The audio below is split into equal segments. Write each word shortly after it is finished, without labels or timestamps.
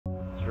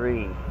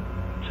3,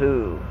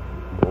 2,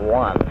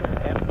 1.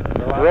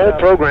 Roll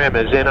program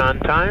is in on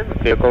time.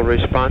 Vehicle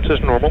response is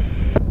normal.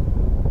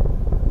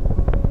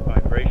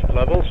 Vibration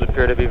levels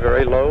appear to be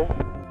very low.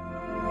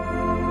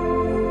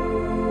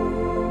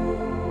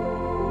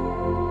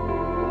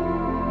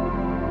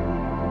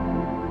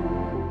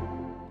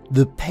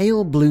 The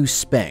pale blue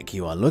speck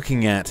you are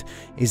looking at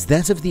is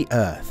that of the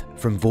Earth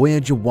from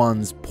Voyager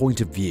 1's point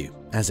of view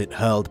as it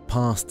hurled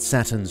past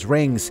Saturn's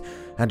rings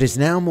and is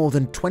now more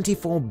than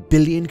 24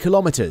 billion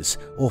kilometers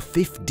or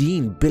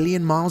 15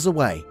 billion miles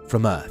away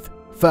from Earth,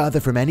 further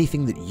from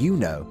anything that you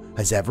know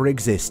has ever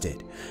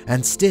existed,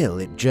 and still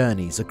it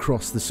journeys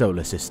across the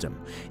solar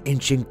system,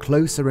 inching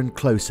closer and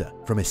closer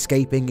from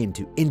escaping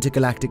into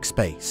intergalactic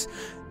space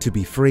to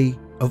be free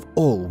of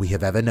all we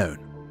have ever known.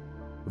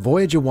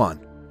 Voyager 1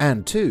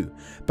 and 2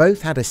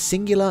 both had a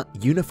singular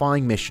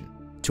unifying mission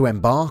to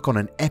embark on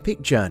an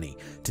epic journey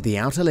to the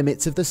outer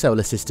limits of the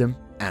solar system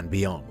and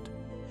beyond,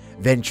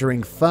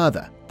 venturing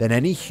further than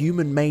any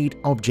human-made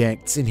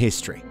objects in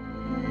history.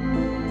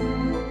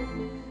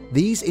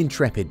 These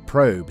intrepid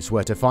probes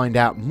were to find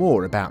out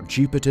more about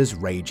Jupiter's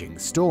raging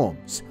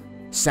storms,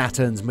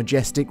 Saturn's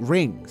majestic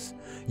rings,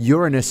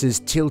 Uranus's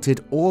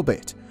tilted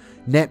orbit,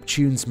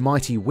 Neptune's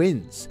mighty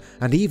winds,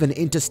 and even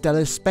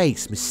interstellar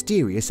space's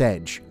mysterious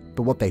edge.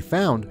 But what they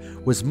found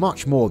was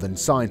much more than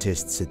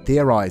scientists had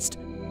theorized.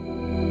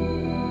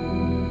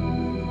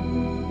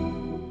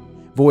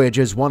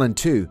 Voyagers 1 and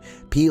 2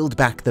 peeled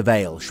back the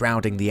veil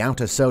shrouding the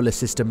outer solar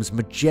system's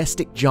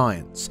majestic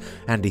giants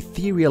and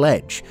ethereal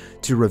edge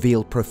to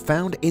reveal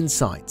profound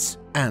insights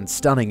and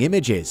stunning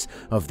images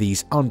of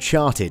these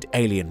uncharted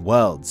alien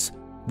worlds.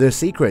 The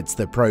secrets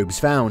the probes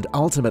found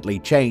ultimately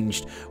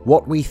changed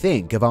what we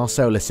think of our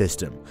solar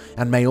system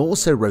and may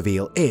also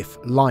reveal if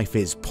life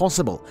is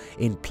possible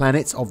in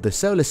planets of the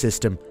solar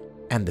system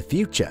and the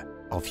future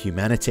of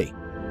humanity.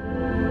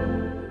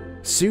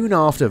 Soon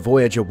after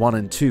Voyager 1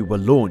 and 2 were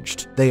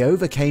launched, they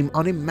overcame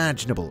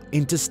unimaginable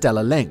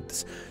interstellar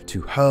lengths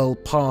to hurl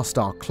past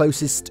our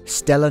closest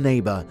stellar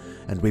neighbor,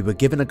 and we were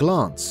given a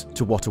glance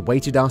to what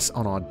awaited us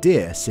on our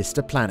dear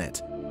sister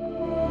planet.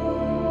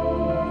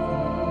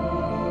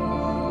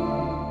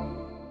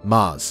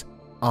 Mars,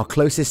 our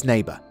closest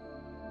neighbor.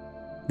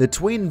 The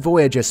twin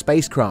Voyager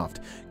spacecraft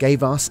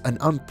gave us an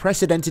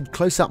unprecedented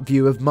close-up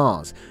view of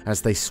Mars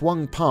as they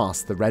swung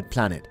past the red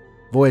planet.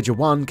 Voyager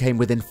 1 came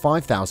within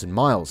 5,000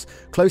 miles,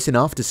 close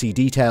enough to see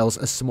details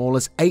as small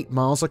as 8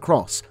 miles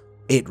across.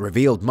 It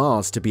revealed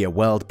Mars to be a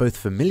world both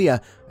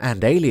familiar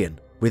and alien,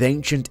 with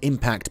ancient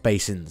impact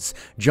basins,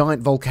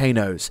 giant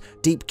volcanoes,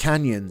 deep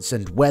canyons,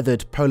 and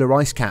weathered polar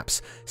ice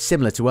caps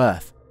similar to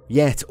Earth,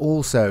 yet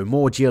also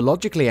more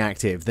geologically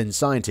active than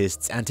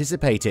scientists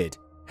anticipated.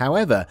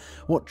 However,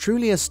 what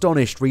truly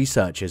astonished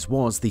researchers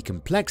was the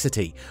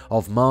complexity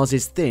of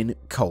Mars's thin,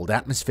 cold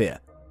atmosphere.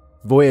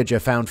 Voyager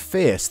found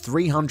fierce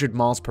 300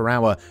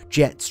 mph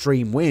jet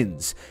stream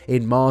winds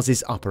in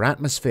Mars's upper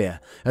atmosphere,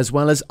 as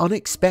well as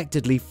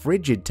unexpectedly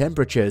frigid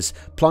temperatures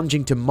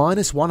plunging to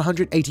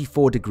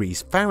 -184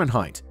 degrees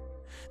Fahrenheit.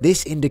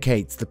 This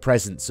indicates the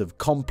presence of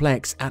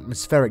complex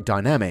atmospheric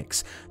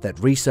dynamics that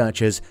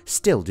researchers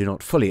still do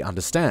not fully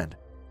understand.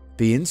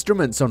 The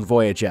instruments on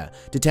Voyager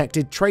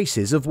detected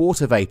traces of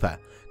water vapor,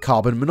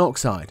 carbon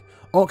monoxide,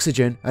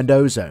 oxygen, and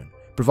ozone,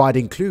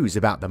 providing clues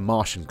about the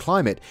Martian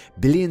climate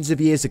billions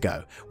of years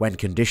ago when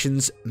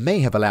conditions may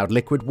have allowed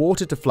liquid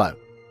water to flow.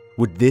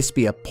 Would this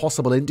be a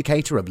possible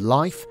indicator of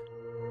life?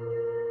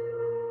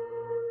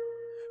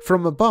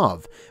 From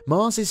above,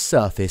 Mars's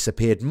surface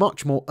appeared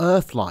much more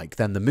Earth-like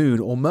than the Moon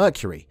or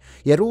Mercury,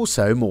 yet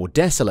also more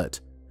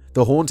desolate.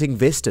 The haunting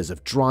vistas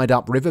of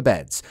dried-up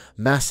riverbeds,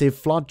 massive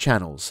flood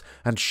channels,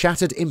 and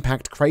shattered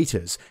impact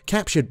craters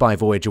captured by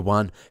Voyager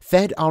 1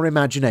 fed our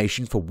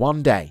imagination for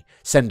one day,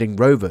 sending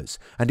rovers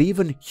and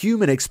even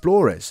human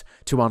explorers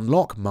to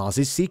unlock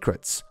Mars's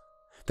secrets.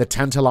 The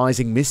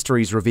tantalizing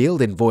mysteries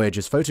revealed in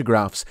Voyager's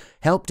photographs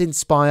helped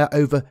inspire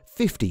over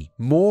 50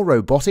 more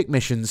robotic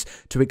missions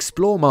to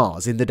explore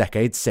Mars in the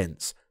decades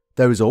since.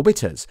 Those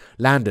orbiters,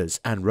 landers,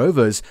 and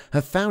rovers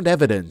have found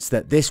evidence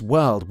that this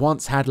world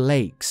once had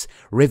lakes,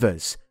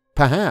 rivers,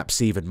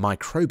 perhaps even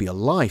microbial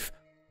life,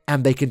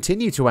 and they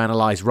continue to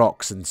analyze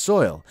rocks and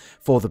soil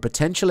for the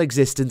potential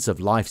existence of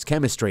life's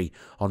chemistry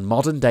on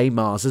modern-day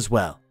Mars as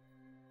well.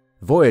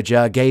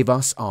 Voyager gave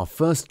us our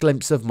first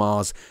glimpse of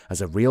Mars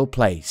as a real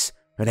place,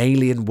 an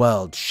alien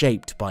world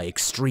shaped by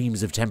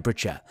extremes of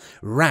temperature,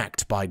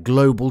 racked by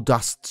global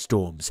dust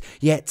storms,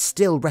 yet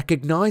still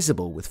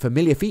recognizable with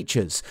familiar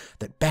features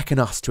that beckon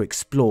us to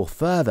explore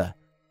further.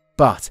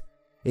 But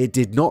it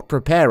did not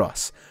prepare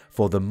us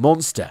for the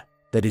monster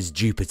that is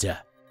Jupiter.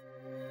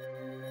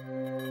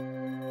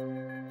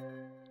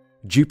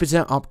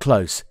 Jupiter up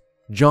close,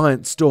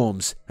 giant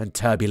storms and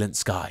turbulent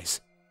skies.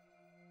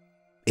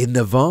 In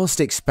the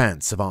vast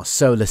expanse of our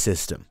solar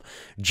system,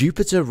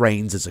 Jupiter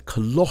reigns as a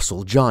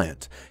colossal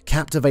giant,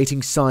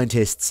 captivating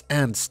scientists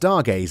and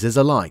stargazers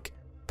alike.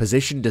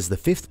 Positioned as the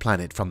fifth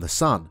planet from the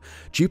Sun,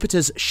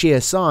 Jupiter's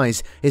sheer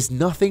size is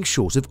nothing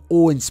short of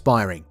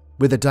awe-inspiring,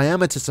 With a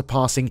diameter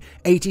surpassing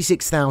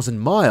 86,000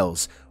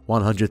 miles,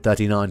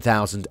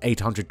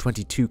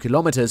 139,822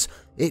 kilometers,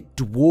 it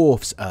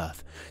dwarfs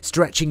Earth,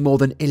 stretching more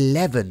than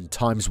 11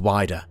 times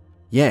wider.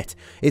 Yet,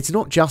 it's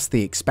not just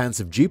the expanse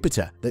of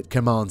Jupiter that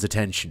commands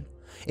attention.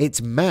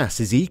 Its mass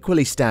is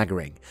equally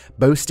staggering,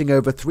 boasting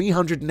over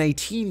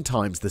 318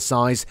 times the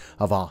size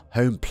of our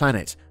home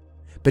planet.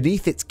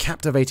 Beneath its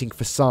captivating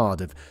facade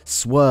of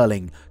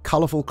swirling,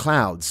 colourful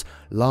clouds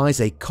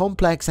lies a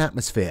complex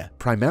atmosphere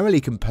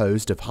primarily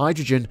composed of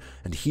hydrogen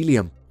and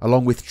helium,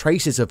 along with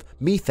traces of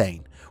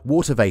methane,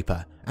 water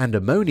vapour, and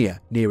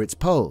ammonia near its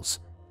poles.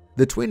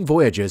 The twin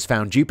Voyagers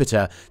found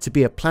Jupiter to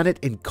be a planet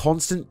in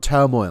constant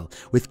turmoil,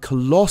 with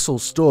colossal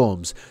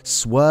storms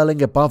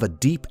swirling above a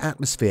deep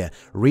atmosphere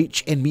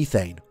rich in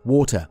methane,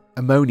 water,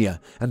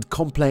 ammonia, and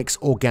complex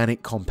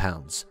organic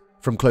compounds.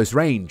 From close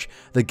range,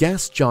 the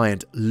gas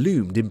giant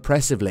loomed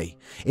impressively,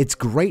 its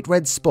great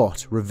red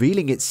spot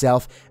revealing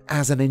itself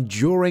as an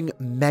enduring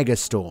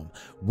megastorm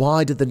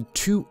wider than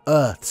 2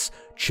 Earths,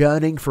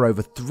 churning for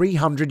over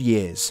 300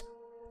 years.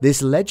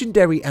 This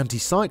legendary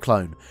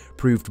anticyclone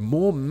proved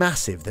more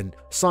massive than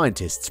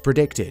scientists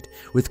predicted,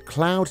 with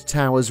cloud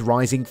towers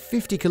rising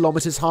 50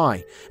 kilometers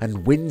high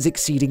and winds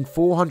exceeding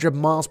 400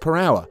 miles per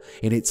hour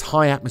in its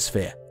high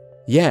atmosphere.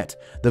 Yet,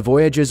 the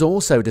Voyagers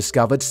also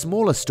discovered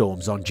smaller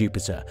storms on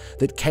Jupiter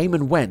that came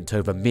and went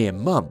over mere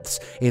months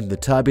in the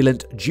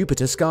turbulent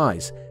Jupiter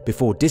skies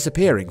before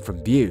disappearing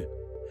from view.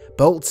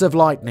 Bolts of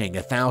lightning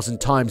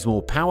 1,000 times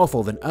more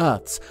powerful than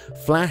Earth's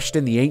flashed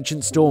in the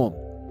ancient storm.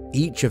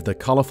 Each of the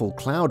colourful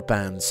cloud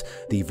bands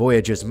the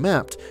Voyagers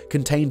mapped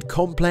contained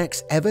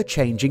complex,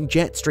 ever-changing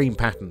jet stream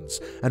patterns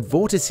and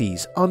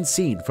vortices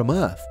unseen from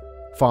Earth.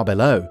 Far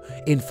below,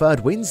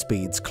 inferred wind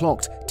speeds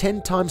clocked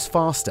 10 times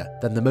faster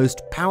than the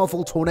most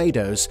powerful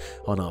tornadoes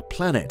on our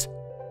planet.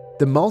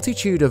 The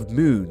multitude of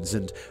moons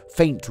and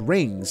faint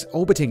rings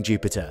orbiting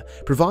Jupiter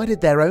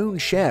provided their own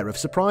share of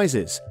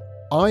surprises.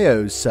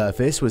 Io's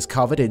surface was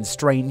covered in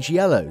strange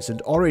yellows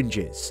and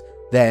oranges.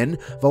 Then,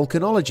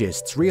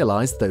 volcanologists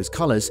realized those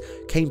colors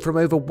came from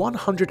over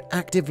 100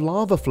 active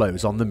lava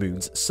flows on the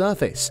moon's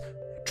surface,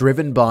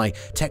 driven by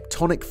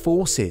tectonic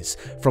forces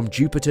from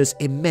Jupiter's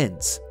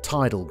immense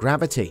tidal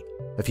gravity.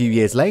 A few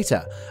years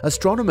later,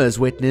 astronomers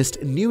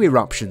witnessed new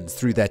eruptions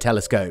through their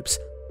telescopes.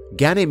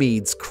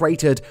 Ganymede's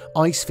cratered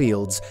ice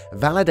fields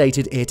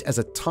validated it as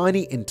a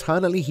tiny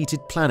internally heated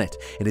planet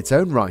in its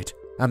own right,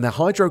 and the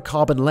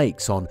hydrocarbon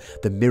lakes on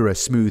the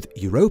mirror-smooth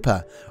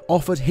Europa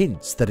offered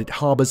hints that it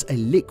harbours a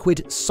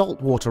liquid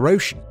saltwater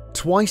ocean,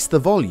 twice the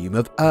volume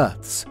of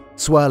Earth's,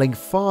 swirling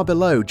far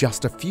below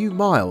just a few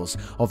miles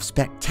of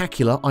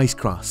spectacular ice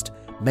crust,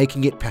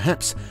 making it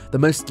perhaps the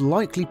most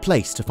likely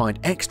place to find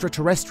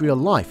extraterrestrial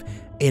life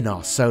in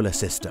our solar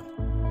system.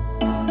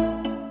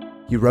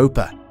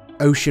 Europa,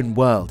 ocean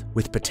world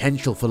with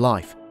potential for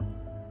life.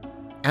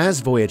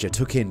 As Voyager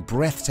took in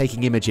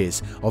breathtaking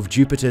images of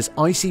Jupiter's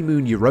icy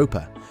moon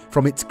Europa,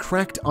 from its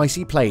cracked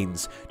icy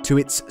plains to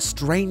its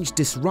strange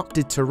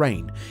disrupted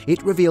terrain,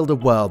 it revealed a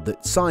world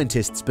that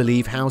scientists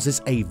believe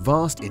houses a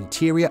vast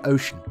interior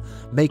ocean,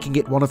 making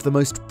it one of the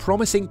most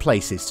promising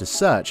places to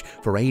search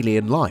for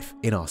alien life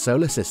in our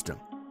solar system.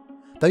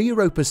 Though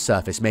Europa's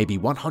surface may be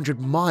 100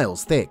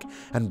 miles thick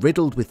and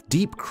riddled with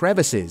deep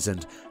crevices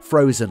and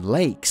frozen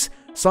lakes,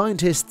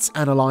 scientists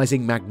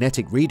analysing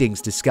magnetic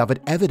readings discovered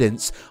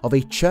evidence of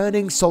a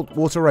churning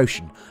saltwater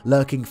ocean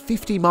lurking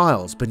 50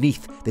 miles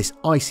beneath this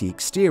icy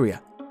exterior.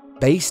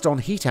 Based on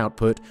heat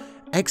output,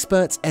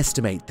 experts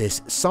estimate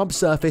this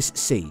subsurface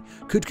sea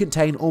could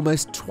contain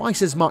almost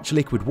twice as much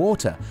liquid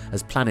water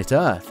as planet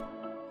Earth.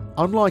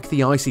 Unlike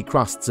the icy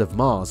crusts of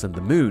Mars and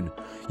the Moon,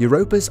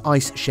 Europa's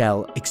ice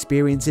shell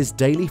experiences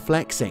daily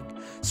flexing,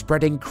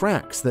 spreading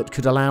cracks that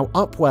could allow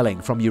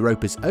upwelling from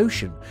Europa's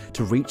ocean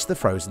to reach the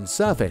frozen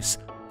surface.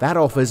 That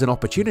offers an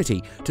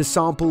opportunity to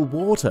sample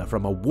water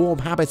from a warm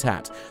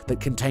habitat that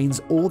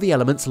contains all the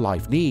elements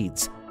life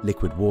needs: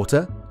 liquid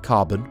water,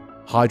 carbon,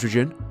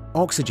 hydrogen,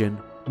 oxygen,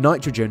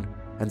 nitrogen,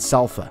 and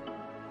sulfur.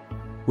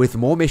 With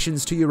more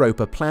missions to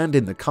Europa planned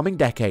in the coming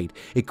decade,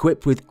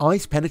 equipped with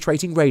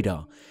ice-penetrating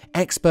radar,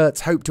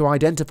 experts hope to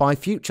identify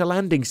future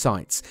landing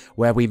sites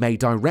where we may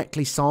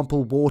directly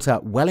sample water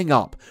welling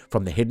up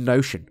from the hidden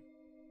ocean.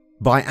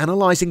 By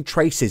analysing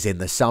traces in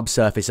the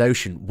subsurface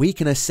ocean, we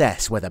can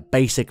assess whether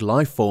basic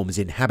life forms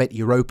inhabit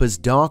Europa's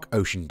dark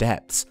ocean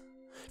depths.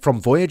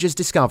 From Voyager's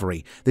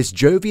discovery, this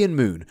Jovian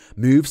moon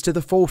moves to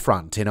the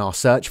forefront in our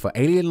search for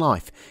alien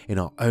life in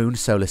our own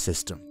solar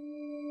system.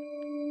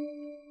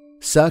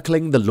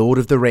 Circling the Lord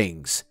of the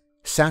Rings,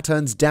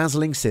 Saturn's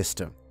dazzling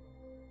system.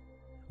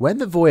 When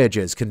the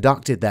Voyagers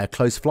conducted their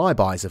close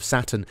flybys of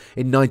Saturn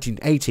in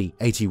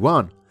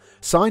 1980-81,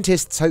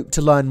 scientists hoped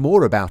to learn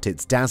more about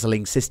its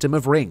dazzling system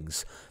of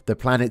rings, the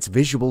planet's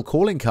visual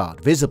calling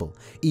card visible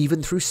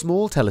even through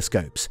small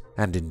telescopes,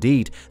 and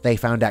indeed they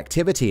found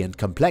activity and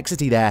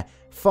complexity there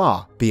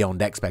far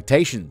beyond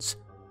expectations.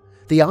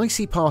 The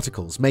icy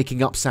particles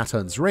making up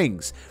Saturn's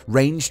rings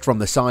ranged from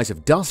the size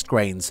of dust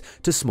grains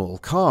to small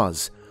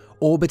cars,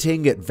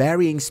 orbiting at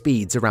varying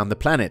speeds around the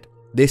planet.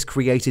 This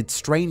created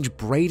strange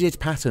braided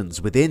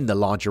patterns within the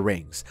larger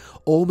rings,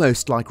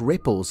 almost like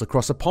ripples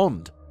across a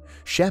pond.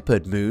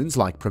 Shepherd moons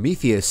like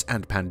Prometheus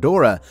and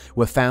Pandora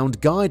were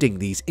found guiding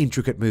these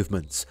intricate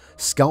movements,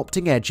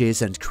 sculpting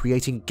edges and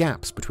creating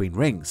gaps between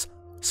rings.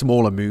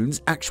 Smaller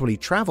moons actually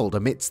travelled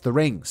amidst the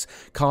rings,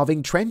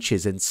 carving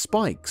trenches and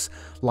spikes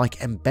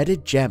like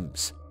embedded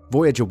gems.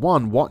 Voyager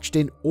 1 watched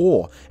in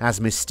awe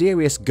as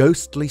mysterious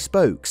ghostly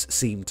spokes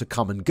seemed to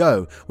come and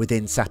go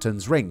within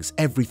Saturn's rings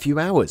every few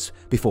hours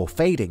before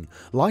fading,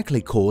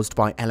 likely caused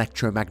by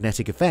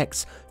electromagnetic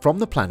effects from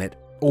the planet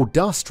or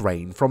dust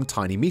rain from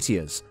tiny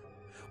meteors.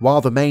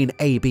 While the main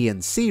A, B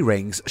and C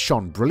rings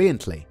shone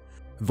brilliantly,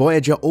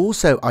 Voyager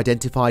also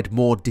identified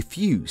more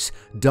diffuse,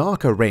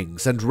 darker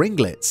rings and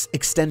ringlets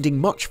extending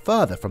much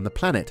further from the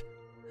planet.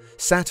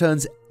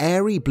 Saturn's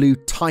airy blue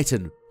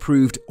Titan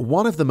proved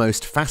one of the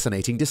most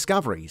fascinating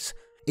discoveries.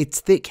 Its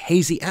thick,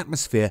 hazy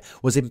atmosphere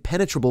was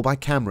impenetrable by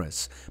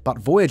cameras, but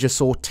Voyager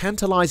saw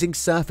tantalizing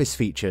surface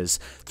features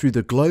through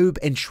the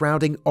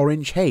globe-enshrouding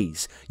orange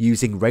haze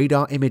using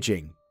radar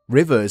imaging.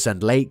 Rivers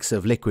and lakes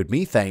of liquid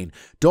methane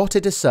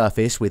dotted a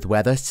surface with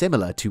weather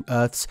similar to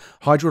Earth's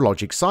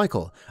hydrologic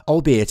cycle,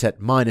 albeit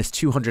at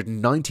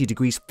 -290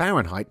 degrees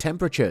Fahrenheit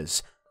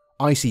temperatures.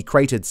 Icy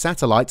cratered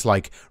satellites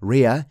like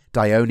Rhea,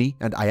 Dione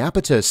and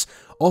Iapetus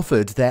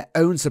offered their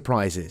own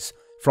surprises,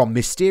 from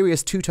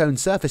mysterious two-tone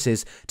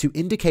surfaces to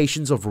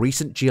indications of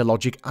recent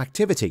geologic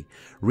activity,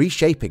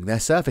 reshaping their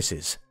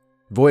surfaces.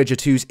 Voyager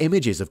 2's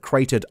images of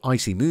cratered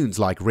icy moons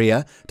like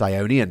Rhea,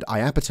 Dione and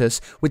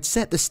Iapetus would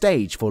set the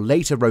stage for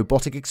later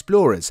robotic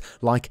explorers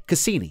like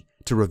Cassini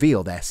to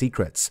reveal their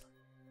secrets.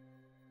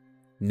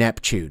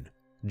 Neptune.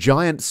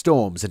 Giant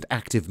storms and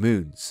active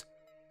moons.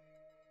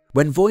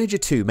 When Voyager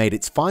 2 made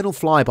its final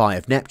flyby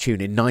of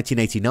Neptune in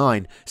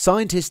 1989,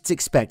 scientists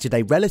expected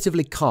a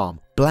relatively calm,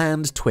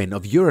 bland twin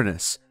of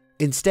Uranus.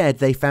 Instead,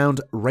 they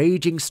found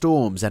raging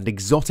storms and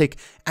exotic,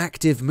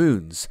 active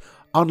moons,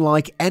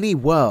 unlike any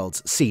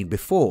worlds seen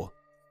before.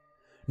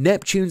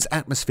 Neptune's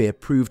atmosphere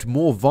proved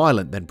more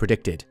violent than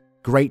predicted.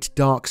 Great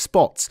dark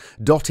spots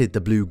dotted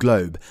the blue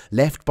globe,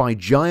 left by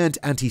giant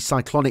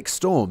anticyclonic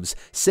storms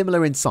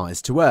similar in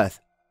size to Earth.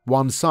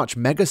 One such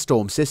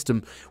megastorm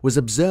system was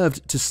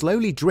observed to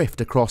slowly drift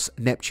across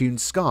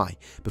Neptune's sky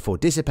before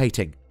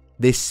dissipating.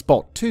 This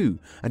spot too,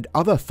 and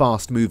other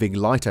fast-moving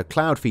lighter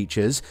cloud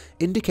features,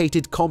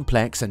 indicated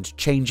complex and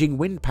changing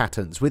wind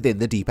patterns within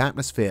the deep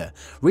atmosphere,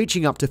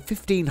 reaching up to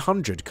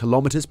 1,500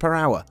 km per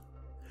hour.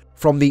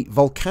 From the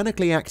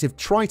volcanically active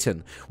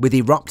Triton with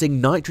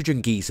erupting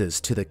nitrogen geysers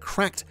to the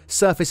cracked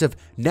surface of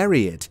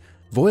Nereid,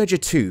 Voyager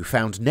 2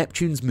 found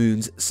Neptune's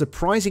moons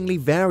surprisingly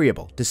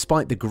variable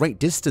despite the great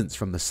distance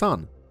from the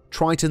Sun.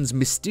 Triton's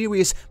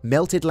mysterious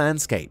melted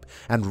landscape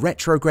and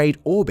retrograde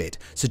orbit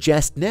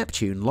suggest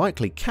Neptune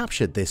likely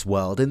captured this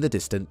world in the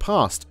distant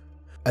past.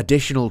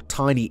 Additional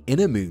tiny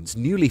inner moons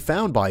newly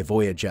found by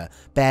Voyager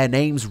bear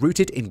names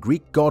rooted in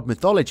Greek god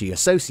mythology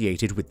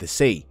associated with the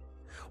sea.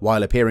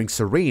 While appearing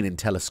serene in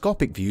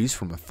telescopic views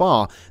from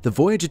afar, the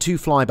Voyager 2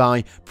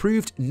 flyby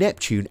proved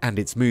Neptune and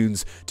its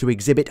moons to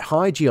exhibit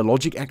high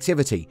geologic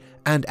activity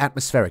and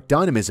atmospheric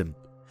dynamism.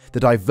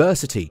 The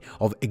diversity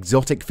of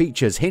exotic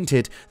features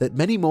hinted that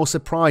many more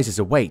surprises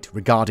await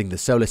regarding the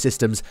solar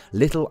system's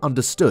little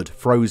understood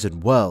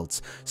frozen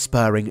worlds,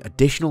 spurring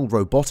additional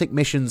robotic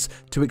missions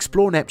to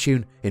explore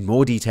Neptune in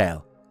more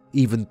detail.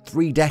 Even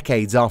 3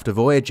 decades after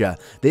Voyager,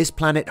 this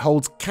planet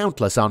holds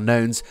countless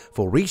unknowns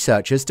for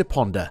researchers to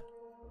ponder.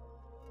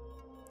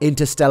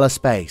 Interstellar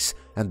space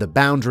and the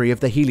boundary of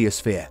the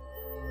heliosphere.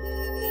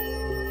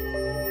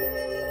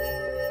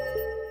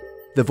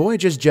 The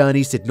Voyager's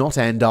journeys did not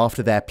end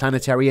after their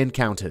planetary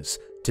encounters.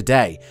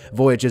 Today,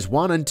 Voyagers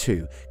 1 and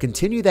 2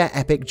 continue their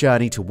epic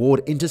journey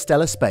toward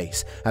interstellar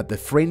space at the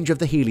fringe of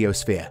the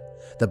heliosphere,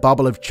 the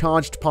bubble of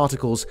charged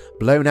particles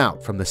blown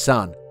out from the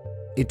Sun.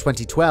 In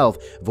 2012,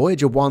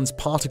 Voyager 1's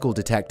particle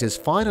detectors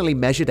finally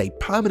measured a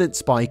permanent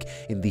spike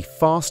in the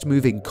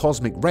fast-moving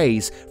cosmic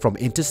rays from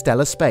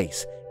interstellar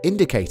space,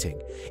 indicating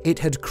it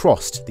had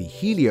crossed the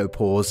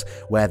heliopause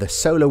where the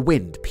solar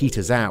wind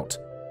peters out.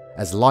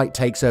 As light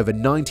takes over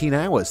 19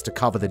 hours to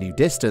cover the new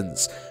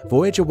distance,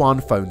 Voyager 1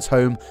 phones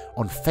home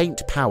on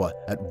faint power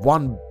at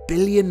 1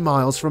 billion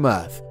miles from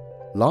Earth.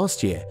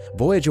 Last year,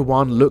 Voyager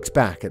 1 looked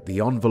back at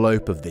the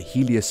envelope of the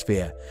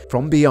heliosphere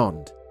from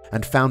beyond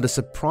and found a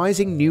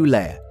surprising new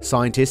layer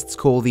scientists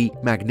call the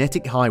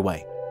magnetic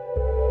highway.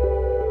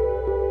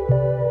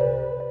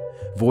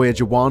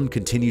 Voyager 1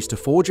 continues to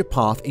forge a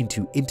path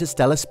into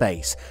interstellar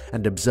space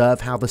and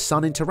observe how the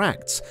Sun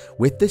interacts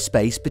with the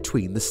space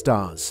between the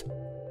stars.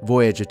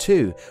 Voyager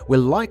 2 will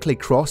likely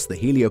cross the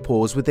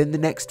heliopause within the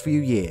next few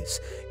years,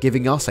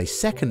 giving us a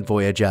second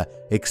Voyager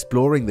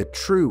exploring the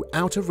true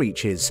outer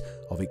reaches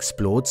of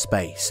explored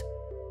space.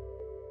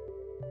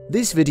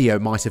 This video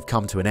might have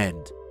come to an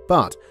end,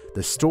 but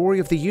the story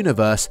of the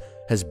universe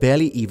has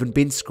barely even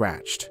been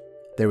scratched.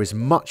 There is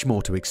much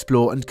more to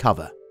explore and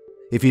cover.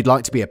 If you'd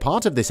like to be a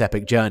part of this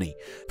epic journey,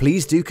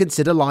 please do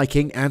consider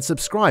liking and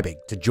subscribing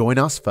to join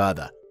us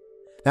further.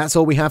 That's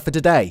all we have for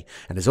today,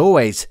 and as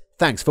always,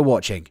 Thanks for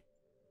watching.